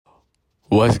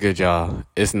What's good, y'all?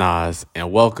 It's Nas,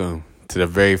 and welcome to the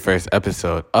very first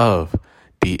episode of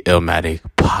the Illmatic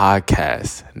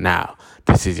Podcast. Now,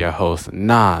 this is your host,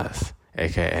 Nas,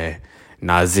 aka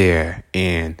Nazir,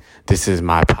 and this is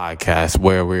my podcast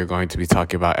where we're going to be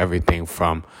talking about everything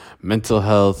from mental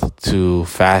health to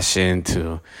fashion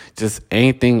to just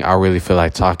anything I really feel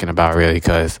like talking about, really,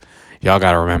 because y'all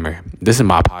gotta remember, this is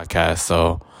my podcast,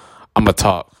 so I'm gonna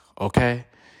talk, okay?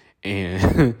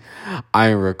 And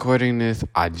I'm recording this.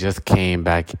 I just came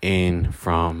back in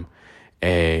from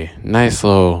a nice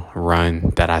little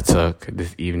run that I took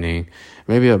this evening.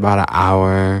 Maybe about an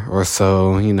hour or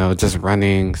so, just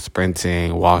running,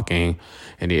 sprinting, walking.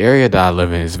 And the area that I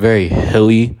live in is very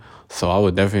hilly. So I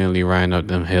would definitely run up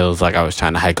them hills like I was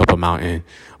trying to hike up a mountain,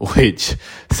 which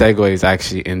segues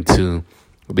actually into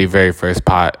the very first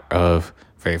pot.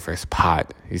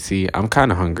 You see, I'm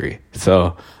kind of hungry.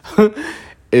 So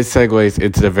it segues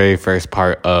into the very first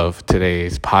part of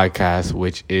today's podcast,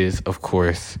 which is, of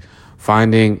course,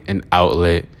 finding an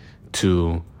outlet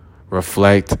to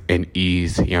reflect and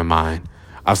ease your mind.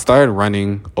 I've started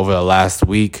running over the last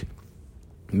week,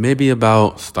 maybe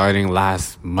about starting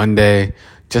last Monday,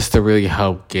 just to really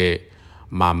help get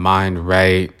my mind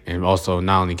right, and also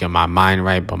not only get my mind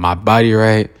right, but my body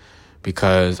right,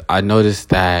 because I noticed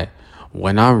that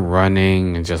when I'm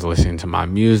running and just listening to my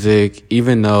music,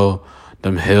 even though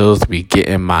them hills be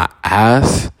getting my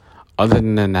ass, other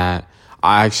than that,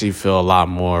 I actually feel a lot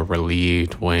more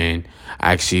relieved when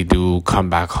I actually do come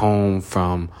back home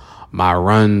from my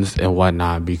runs and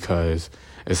whatnot, because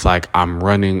it's like I'm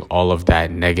running all of that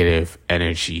negative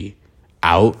energy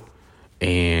out,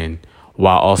 and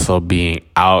while also being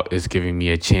out is giving me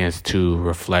a chance to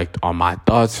reflect on my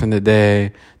thoughts from the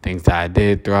day, things that I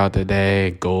did throughout the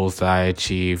day, goals that I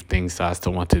achieved, things that I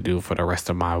still want to do for the rest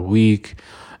of my week,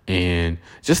 and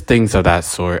just things of that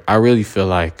sort. I really feel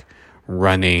like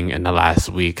running in the last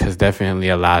week has definitely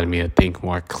allowed me to think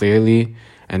more clearly,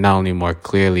 and not only more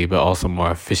clearly, but also more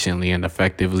efficiently and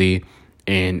effectively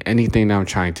in anything that I'm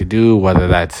trying to do, whether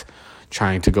that's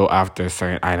trying to go after a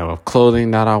certain item of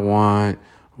clothing that I want,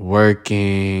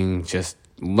 working, just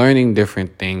learning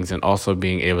different things, and also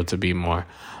being able to be more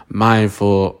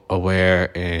mindful,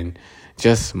 aware, and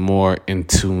just more in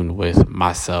tune with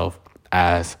myself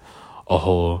as a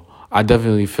whole. I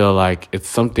definitely feel like it's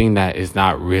something that is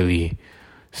not really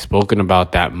spoken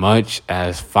about that much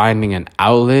as finding an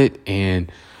outlet, and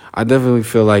I definitely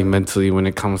feel like mentally, when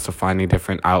it comes to finding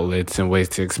different outlets and ways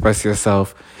to express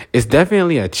yourself, it's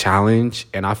definitely a challenge.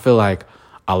 And I feel like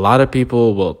a lot of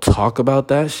people will talk about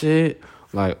that shit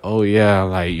like, oh yeah,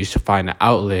 like you should find an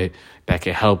outlet that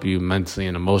can help you mentally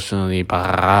and emotionally,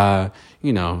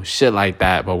 shit like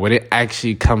that. But when it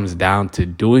actually comes down to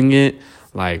doing it,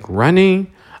 like running,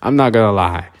 I'm not gonna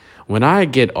lie, when I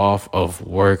get off of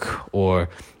work or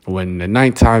when the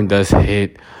nighttime does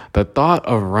hit, the thought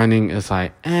of running is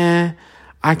like,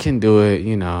 I can do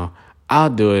it, I'll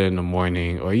do it in the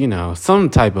morning, or some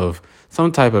type of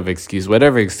excuse,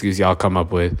 whatever excuse y'all come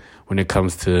up with when it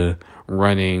comes to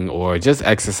running or just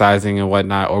exercising and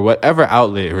whatnot, or whatever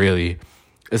outlet really.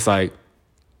 It's like,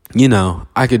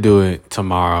 I could do it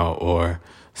tomorrow or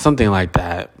something like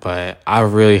that. But I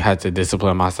really had to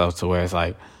discipline myself to where it's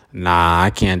like, nah, I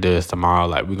can't do this tomorrow.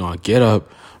 Like, we're going to get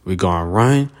up, we're going to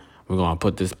run, we're going to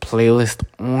put this playlist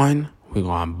on, we're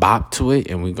going to bop to it,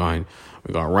 and we're going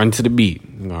to run to the beat.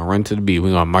 We're going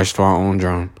to march to our own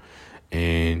drum.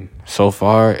 And so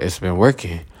far, it's been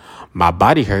working. My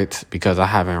body hurts because I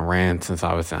haven't ran since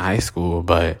I was in high school,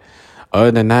 but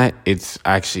other than that, it's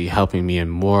actually helping me in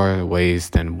more ways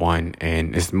than one,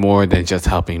 and it's more than just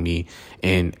helping me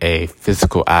in a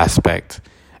physical aspect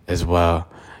as well,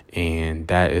 and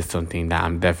that is something that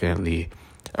I'm definitely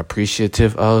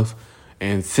appreciative of.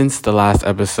 And since the last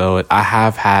episode, I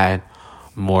have had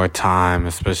more time,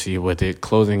 especially with it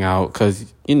closing out,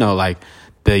 because,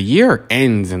 the year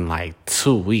ends in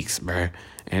 2 weeks, bruh.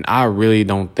 And I really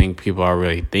don't think people are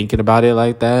really thinking about it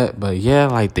like that. But yeah,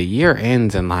 the year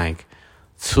ends in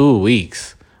 2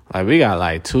 weeks. We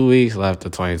got 2 weeks left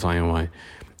of 2021.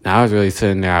 Now I was really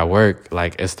sitting there at work,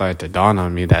 it started to dawn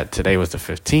on me that today was the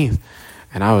 15th.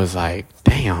 And I was like,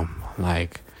 damn,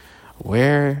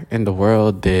 where in the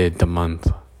world did the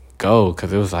month go?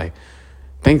 Because it was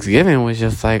Thanksgiving was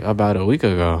just about a week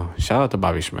ago. Shout out to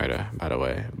Bobby Schmurder, by the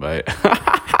way. But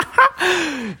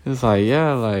it's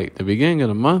the beginning of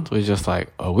the month was just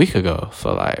a week ago.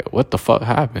 So what the fuck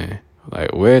happened?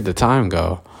 Where'd the time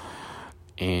go?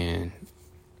 And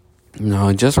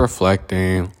just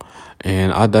reflecting.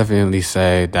 And I'll definitely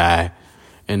say that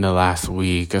in the last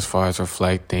week as far as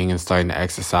reflecting and starting to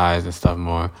exercise and stuff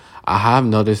more, I have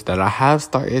noticed that I have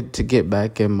started to get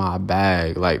back in my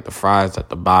bag, like the fries at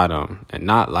the bottom, and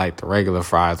not like the regular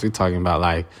fries. We're talking about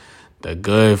like the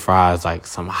good fries, like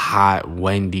some hot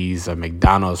Wendy's or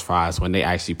McDonald's fries when they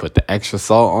actually put the extra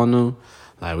salt on them.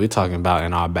 Like we're talking about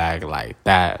in our bag like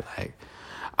that. Like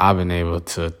I've been able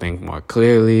to think more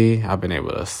clearly. I've been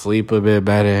able to sleep a bit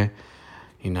better.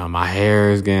 My hair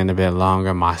is getting a bit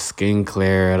longer. My skin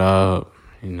cleared up.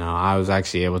 I was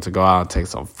actually able to go out and take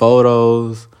some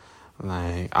photos.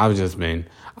 Like I've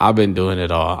been doing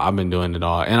it all.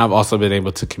 And I've also been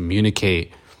able to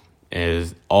communicate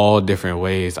in all different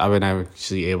ways. I've been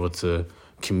actually able to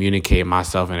communicate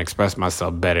myself and express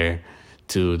myself better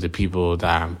to the people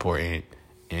that are important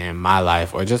in my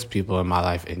life, or just people in my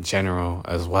life in general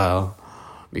as well,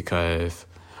 because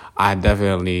I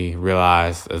definitely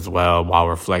realized as well while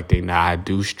reflecting that I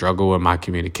do struggle with my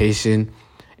communication.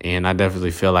 And I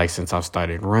definitely feel like since I've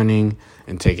started running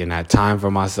and taking that time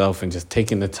for myself and just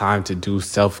taking the time to do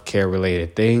self-care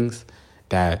related things,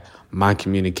 that my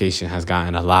communication has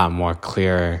gotten a lot more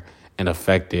clearer and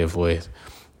effective with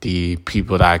the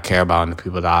people that I care about and the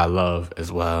people that I love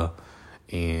as well.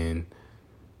 And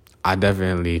I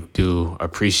definitely do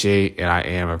appreciate, and I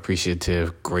am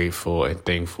appreciative, grateful, and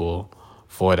thankful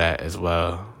for that as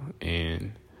well.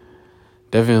 And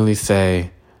definitely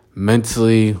say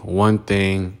mentally, one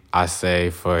thing I say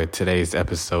for today's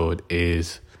episode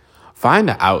is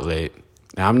find an outlet.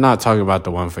 Now, I'm not talking about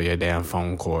the one for your damn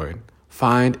phone cord.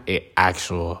 Find an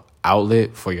actual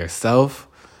outlet for yourself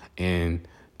and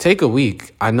take a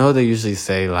week. I know they usually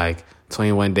say like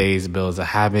 21 days builds a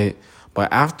habit,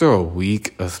 but after a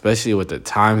week, especially with the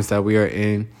times that we are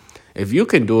in, if you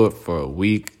can do it for a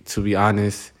week, to be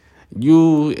honest,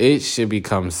 it should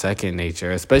become second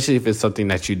nature, especially if it's something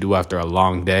that you do after a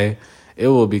long day. It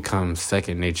will become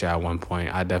second nature at one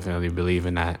point. I definitely believe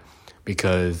in that,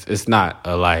 because it's not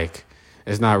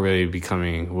really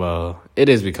becoming, well, it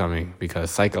is becoming,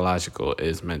 because psychological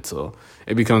is mental.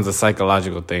 It becomes a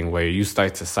psychological thing where you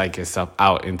start to psych yourself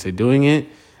out into doing it.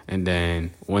 And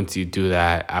then once you do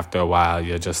that, after a while,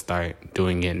 you'll just start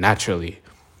doing it naturally.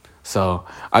 So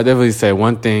I definitely say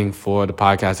one thing for the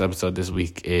podcast episode this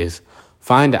week is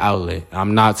find an outlet.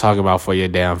 I'm not talking about for your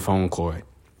damn phone cord.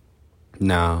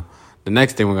 Now, the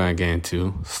next thing we're going to get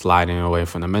into, sliding away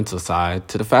from the mental side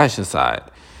to the fashion side.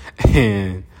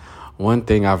 And one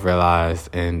thing I've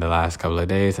realized in the last couple of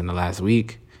days and the last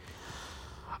week,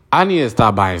 I need to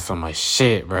stop buying so much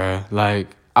shit, bruh. Like,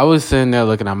 I was sitting there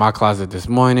looking at my closet this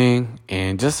morning,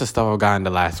 and just the stuff I've gotten the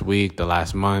last week, the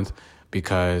last month,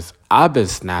 because I've been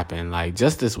snapping. Like,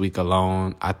 just this week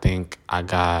alone, I think I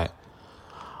got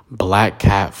Black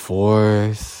Cat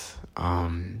 4s.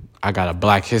 I got a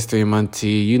Black History Month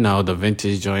tee, the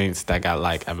vintage joints that got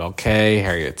like MLK,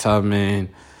 Harriet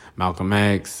Tubman, Malcolm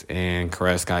X, and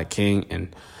Coretta Scott King.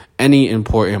 And any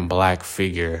important Black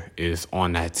figure is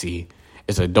on that tee.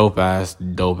 It's a dope-ass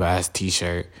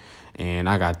t-shirt. And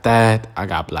I got that. I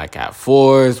got Black Cat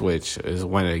 4s, which is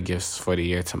one of the gifts for the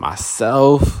year to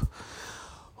myself.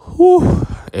 Whew.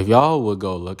 If y'all would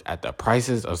go look at the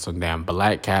prices of some damn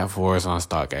Black Cat 4s on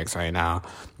StockX right now,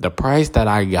 the price that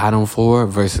I got them for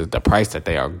versus the price that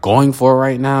they are going for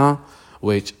right now,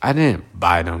 which I didn't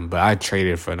buy them, but I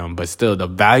traded for them. But still, the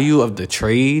value of the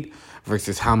trade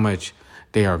versus how much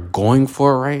they are going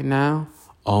for right now,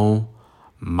 oh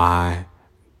my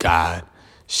God.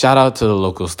 Shout out to the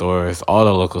local stores, all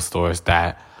the local stores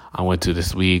that I went to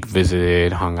this week,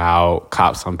 visited, hung out,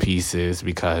 copped some pieces,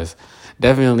 because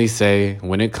definitely say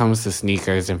when it comes to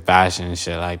sneakers and fashion and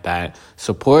shit like that,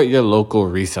 support your local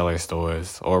reseller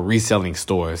stores or reselling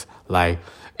stores. Like,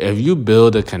 if you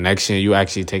build a connection, you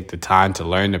actually take the time to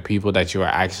learn the people that you are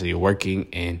actually working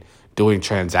and doing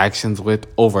transactions with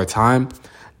over time,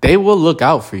 they will look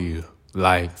out for you.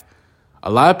 Like, a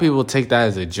lot of people take that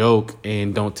as a joke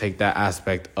and don't take that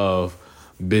aspect of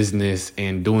business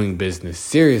and doing business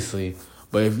seriously.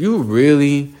 But if you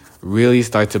really, really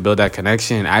start to build that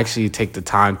connection and actually take the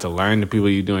time to learn the people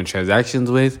you're doing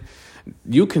transactions with,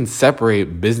 you can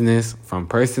separate business from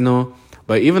personal.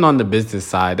 But even on the business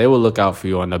side, they will look out for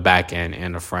you on the back end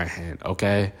and the front end,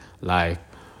 okay? Like,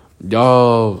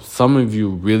 y'all, some of you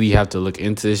really have to look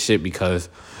into this shit, because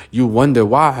you wonder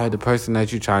why the person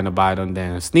that you're trying to buy them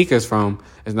damn sneakers from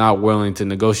is not willing to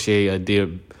negotiate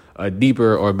a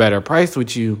deeper or better price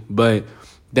with you. But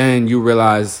then you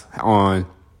realize on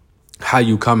how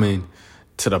you coming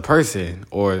to the person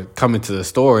or coming to the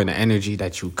store and the energy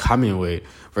that you coming with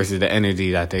versus the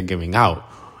energy that they're giving out.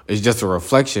 It's just a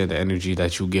reflection of the energy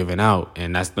that you giving out,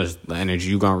 and that's the energy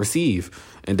you're going to receive.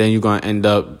 And then you're going to end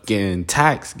up getting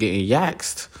taxed, getting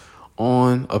yaxed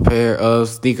on a pair of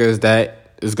sneakers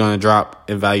that is going to drop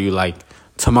in value like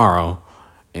tomorrow.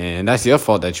 And that's your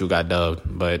fault that you got dubbed.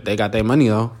 But they got their money,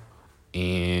 though.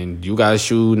 And you got a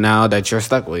shoe now that you're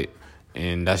stuck with.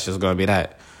 And that's just going to be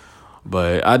that.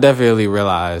 But I definitely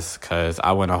realized, because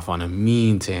I went off on a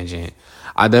mean tangent,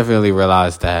 I definitely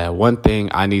realized that one thing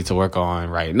I need to work on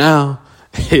right now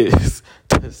is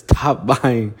to stop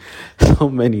buying so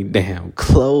many damn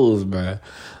clothes, bruh.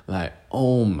 Like,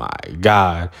 oh my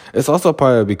God. It's also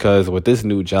part of because with this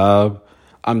new job,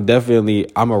 I'm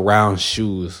around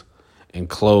shoes and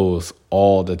clothes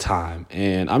all the time.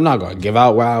 And I'm not going to give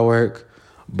out where I work,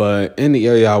 but in the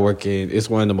area I work in, it's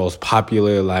one of the most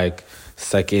popular, like,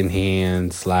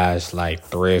 secondhand / like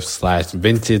thrift /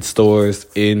 vintage stores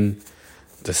in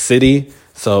the city.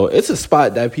 So it's a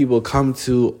spot that people come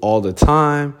to all the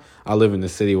time. I live in a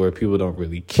city where people don't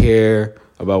really care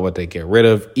about what they get rid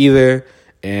of either.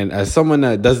 And as someone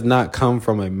that does not come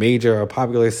from a major or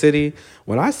popular city,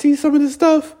 when I see some of this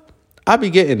stuff, I be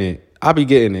getting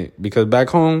it. Because back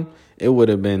home, it would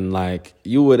have been like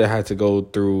you would have had to go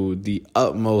through the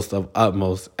utmost of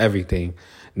everything.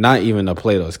 Not even a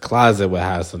Plato's Closet would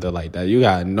have something like that. You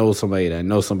got to know somebody that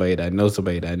knows somebody that knows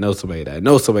somebody that knows somebody that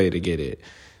knows somebody to get it.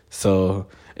 So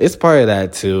it's part of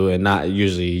that too, and not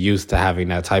usually used to having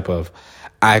that type of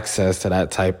access to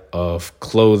that type of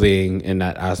clothing and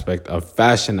that aspect of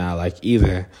fashion I like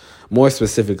either. More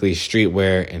specifically,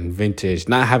 streetwear and vintage,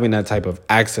 not having that type of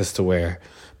access to where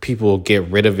people get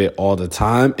rid of it all the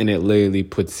time, and it literally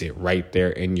puts it right there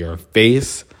in your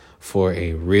face for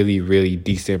a really, really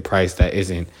decent price that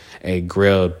isn't a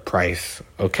grilled price,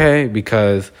 okay?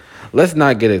 Because let's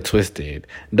not get it twisted.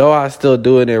 Though I still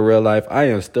do it in real life, I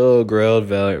am still a grilled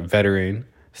veteran,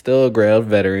 still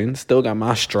got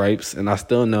my stripes, and I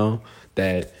still know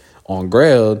that on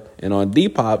Grilled and on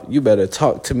Depop, you better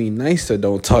talk to me nice or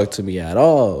don't talk to me at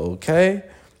all, okay?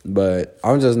 But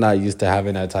I'm just not used to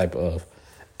having that type of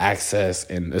access,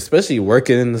 and especially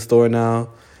working in the store now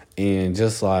and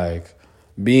just like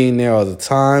being there all the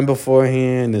time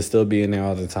beforehand and still being there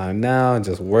all the time now and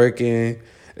just working.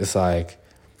 It's like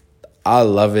I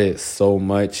love it so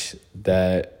much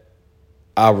that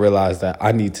I realize that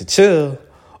I need to chill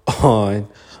on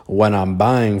when I'm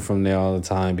buying from there all the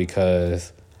time,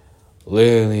 because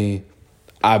literally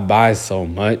I buy so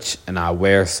much and I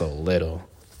wear so little.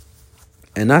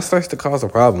 And that starts to cause a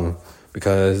problem,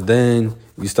 because then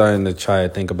you starting to try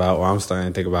to think about, or I'm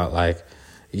starting to think about like,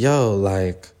 yo,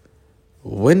 like,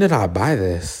 when did I buy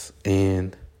this?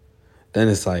 And then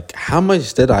it's like, how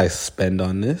much did I spend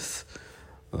on this?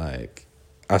 Like,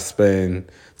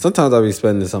 sometimes I'll be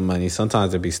spending some money,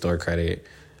 sometimes it'll be store credit,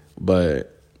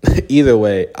 but either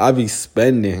way, I'll be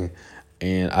spending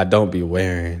and I don't be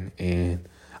wearing, and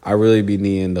I really be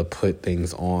needing to put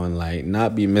things on, like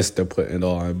not be Mr. Putting it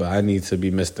on, but I need to be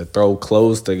Mr. Throw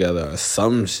clothes together or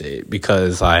some shit,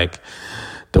 because like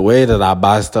the way that I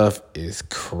buy stuff is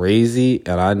crazy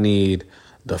and I need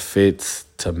the fits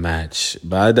to match.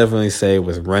 But I definitely say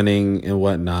with running and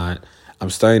whatnot, I'm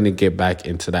starting to get back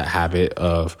into that habit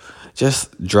of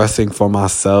just dressing for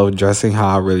myself, dressing how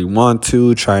I really want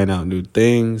to, trying out new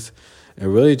things,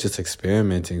 and really just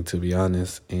experimenting, to be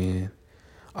honest. And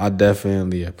I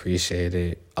definitely appreciate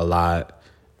it a lot,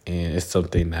 and it's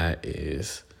something that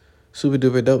is super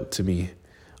duper dope to me.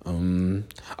 I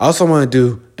also want to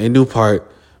do a new part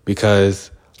because,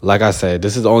 like I said,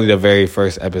 this is only the very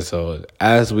first episode.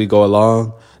 As we go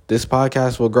along, this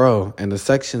podcast will grow and the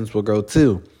sections will grow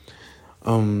too.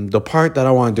 The part that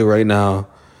I want to do right now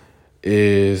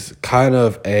is kind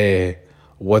of a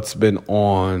what's been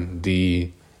on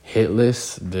the hit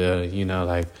list,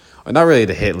 or not really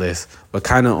the hit list, but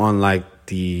kind of on like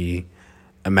the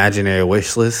imaginary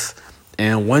wish list.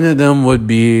 And one of them would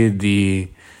be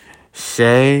the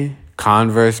Shea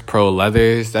Converse Pro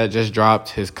Leathers that just dropped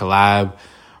his collab.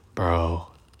 Bro,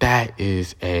 that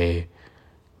is a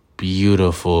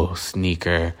beautiful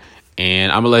sneaker.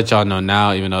 And I'm going to let y'all know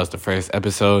now, even though it's the first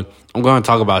episode, I'm going to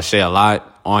talk about Shea a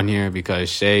lot on here because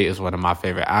Shea is one of my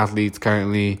favorite athletes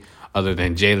currently, other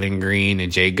than Jalen Green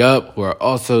and Jay Gupp, who are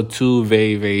also two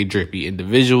very, very drippy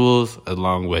individuals,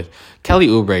 along with Kelly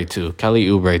Oubre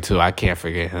too. I can't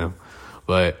forget him.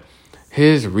 But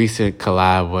his recent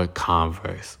collab with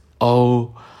Converse,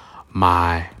 oh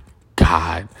my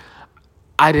God.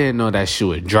 I didn't know that shoe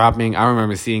was dropping. I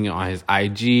remember seeing it on his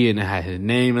IG and it had his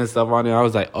name and stuff on it. I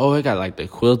was like, oh, it got like the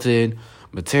quilted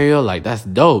material. Like, that's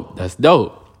dope.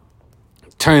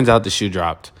 Turns out the shoe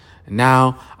dropped.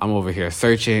 Now I'm over here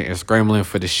searching and scrambling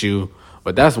for the shoe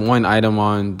But that's one item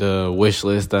on the wish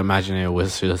list, the imaginary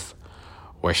wish list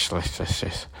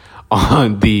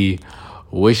on the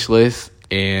wish list.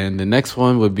 And the next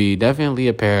one would be definitely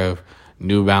a pair of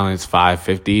New Balance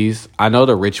 550s. I know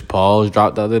the Rich Pauls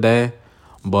dropped the other day,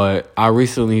 but I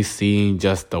recently seen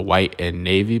just the white and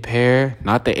navy pair,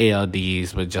 not the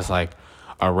ALDs, but just like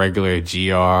a regular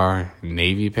GR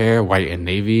navy pair, white and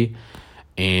navy.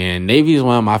 And navy is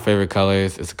one of my favorite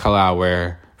colors. It's a color I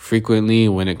wear frequently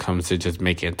when it comes to just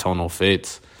making tonal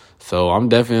fits. So I'm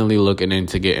definitely looking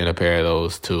into getting a pair of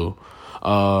those too.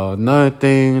 Another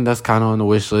thing that's kind of on the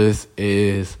wish list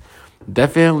is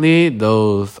definitely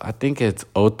those, I think it's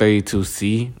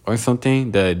 032C or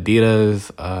something, the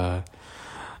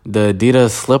Adidas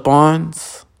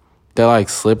slip-ons. They're like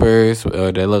slippers.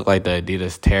 They look like the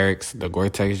Adidas Terex, the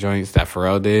Gore-Tex joints that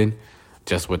Pharrell did,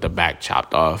 just with the back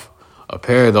chopped off. A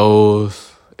pair of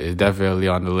those is definitely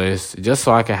on the list, just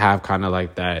so I can have kind of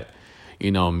like that,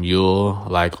 mule.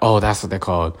 Like, oh, that's what they're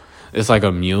called. It's like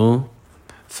a mule.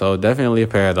 So definitely a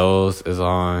pair of those is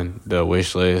on the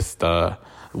wish list.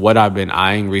 What I've been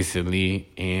eyeing recently,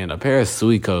 and a pair of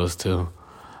Suicos too.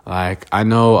 Like, I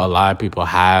know a lot of people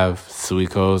have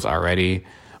Suicos already,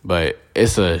 but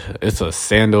it's a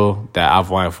sandal that I've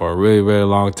wanted for a really, really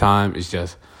long time. It's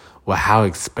just how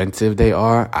expensive they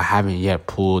are. I haven't yet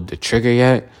pulled the trigger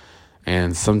yet,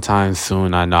 and sometime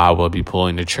soon I know I will be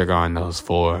pulling the trigger on those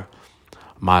for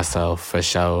myself for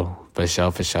sure.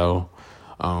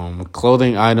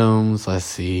 Clothing items, let's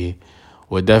see,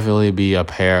 would definitely be a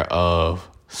pair of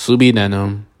Subi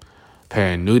denim,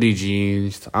 pair of nudie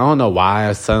jeans. I don't know why I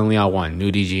want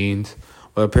nudie jeans,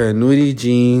 but a pair of nudie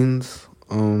jeans,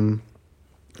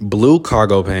 blue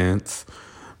cargo pants,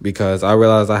 because I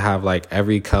realize I have like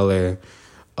every color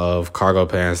of cargo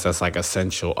pants that's like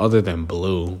essential other than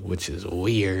blue, which is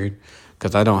weird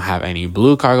because I don't have any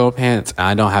blue cargo pants and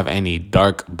I don't have any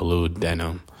dark blue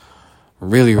denim.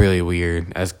 Really, really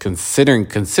weird. As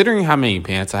considering how many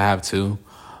pants I have too,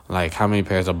 like how many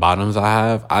pairs of bottoms I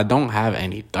have, I don't have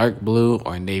any dark blue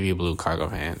or navy blue cargo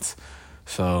pants.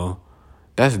 So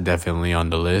that's definitely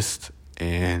on the list.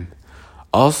 And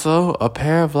also a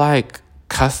pair of like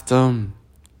custom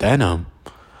denim.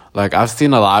 Like, I've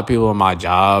seen a lot of people in my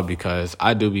job, because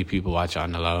I do be people watching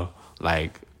on the low,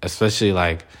 like especially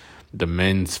like the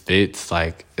men's fits.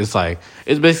 Like, it's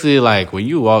basically like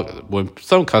when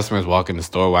some customers walk in the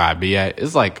store where I be at,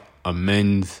 it's like a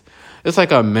men's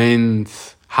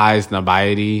highest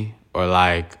nobiety or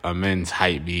like a men's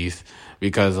hype beast,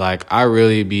 because like I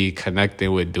really be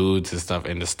connecting with dudes and stuff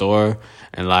in the store,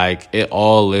 and like it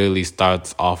all literally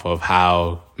starts off of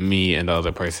how me and the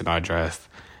other person are dressed,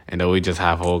 and then we just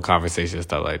have whole conversations and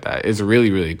stuff like that. It's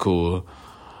really, really cool.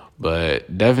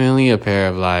 But definitely a pair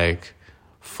of like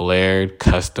flared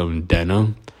custom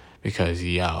denim, because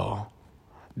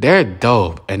they're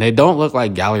dope, and they don't look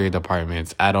like gallery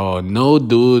departments at all. No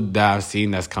dude that I've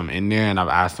seen that's come in there and I've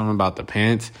asked them about the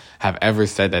pants have ever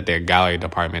said that they're gallery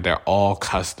department. They're all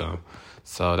custom.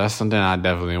 So that's something I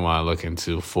definitely want to look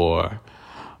into for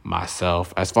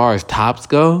myself. As far as tops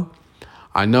go,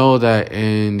 I know that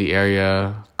in the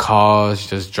area, KAWS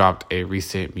just dropped a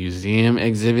recent museum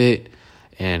exhibit,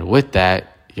 and with that,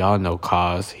 y'all know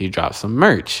KAWS, he dropped some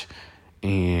merch.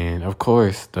 And of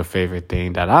course, the favorite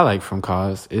thing that I like from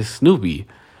KAWS is Snoopy.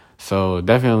 So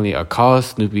definitely a KAWS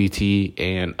Snoopy tee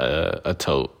and a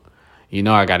tote.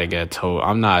 I gotta get a tote.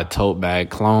 I'm not a tote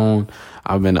bag clone.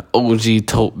 I've been an OG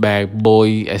tote bag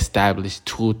boy, established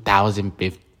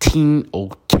 2015.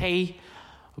 Okay,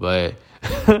 but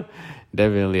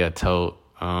definitely a tote.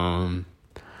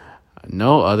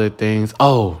 No other things.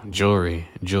 Oh, jewelry.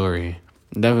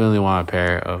 Definitely want a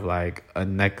pair of like a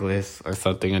necklace or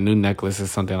something, a new necklace or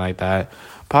something like that.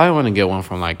 Probably want to get one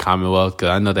from like Commonwealth,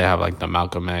 because I know they have like the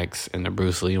Malcolm X and the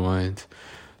Bruce Lee ones.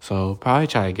 So probably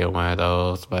try to get one of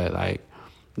those. But like,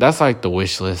 that's like the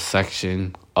wish list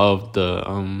section of the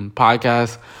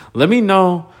podcast. Let me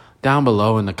know down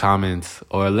below in the comments,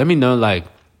 or let me know like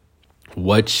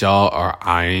what y'all are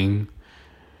eyeing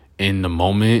in the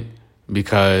moment.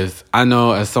 Because I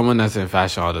know, as someone that's in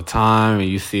fashion all the time and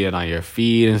you see it on your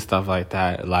feed and stuff like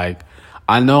that, like,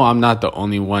 I know I'm not the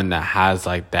only one that has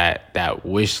like that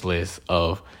wish list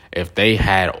of, if they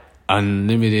had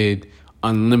unlimited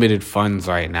funds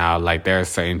right now, like there are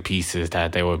certain pieces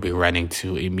that they would be running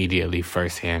to immediately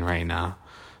firsthand right now.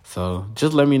 So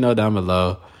just let me know down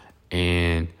below.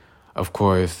 And of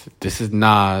course, this is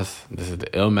Nas. This is the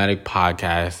Illmatic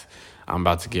Podcast. I'm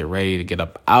about to get ready to get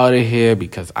up out of here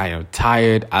because I am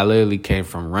tired. I literally came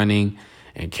from running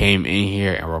and came in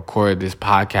here and recorded this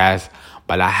podcast.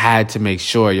 But I had to make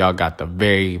sure y'all got the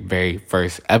very, very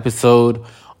first episode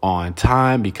on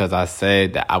time because I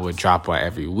said that I would drop one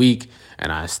every week,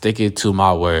 and I stick it to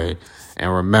my word.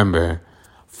 And remember,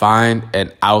 find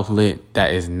an outlet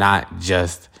that is not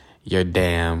just your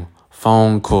damn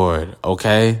phone cord,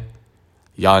 okay?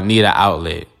 Y'all need an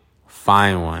outlet.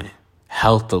 Find one.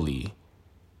 Healthily.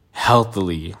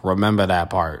 Remember that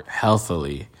part.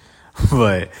 Healthily.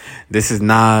 But this is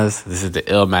Nas. This is the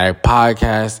Illmatic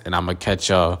Podcast, and I'm going to catch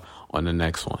y'all on the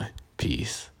next one.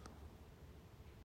 Peace.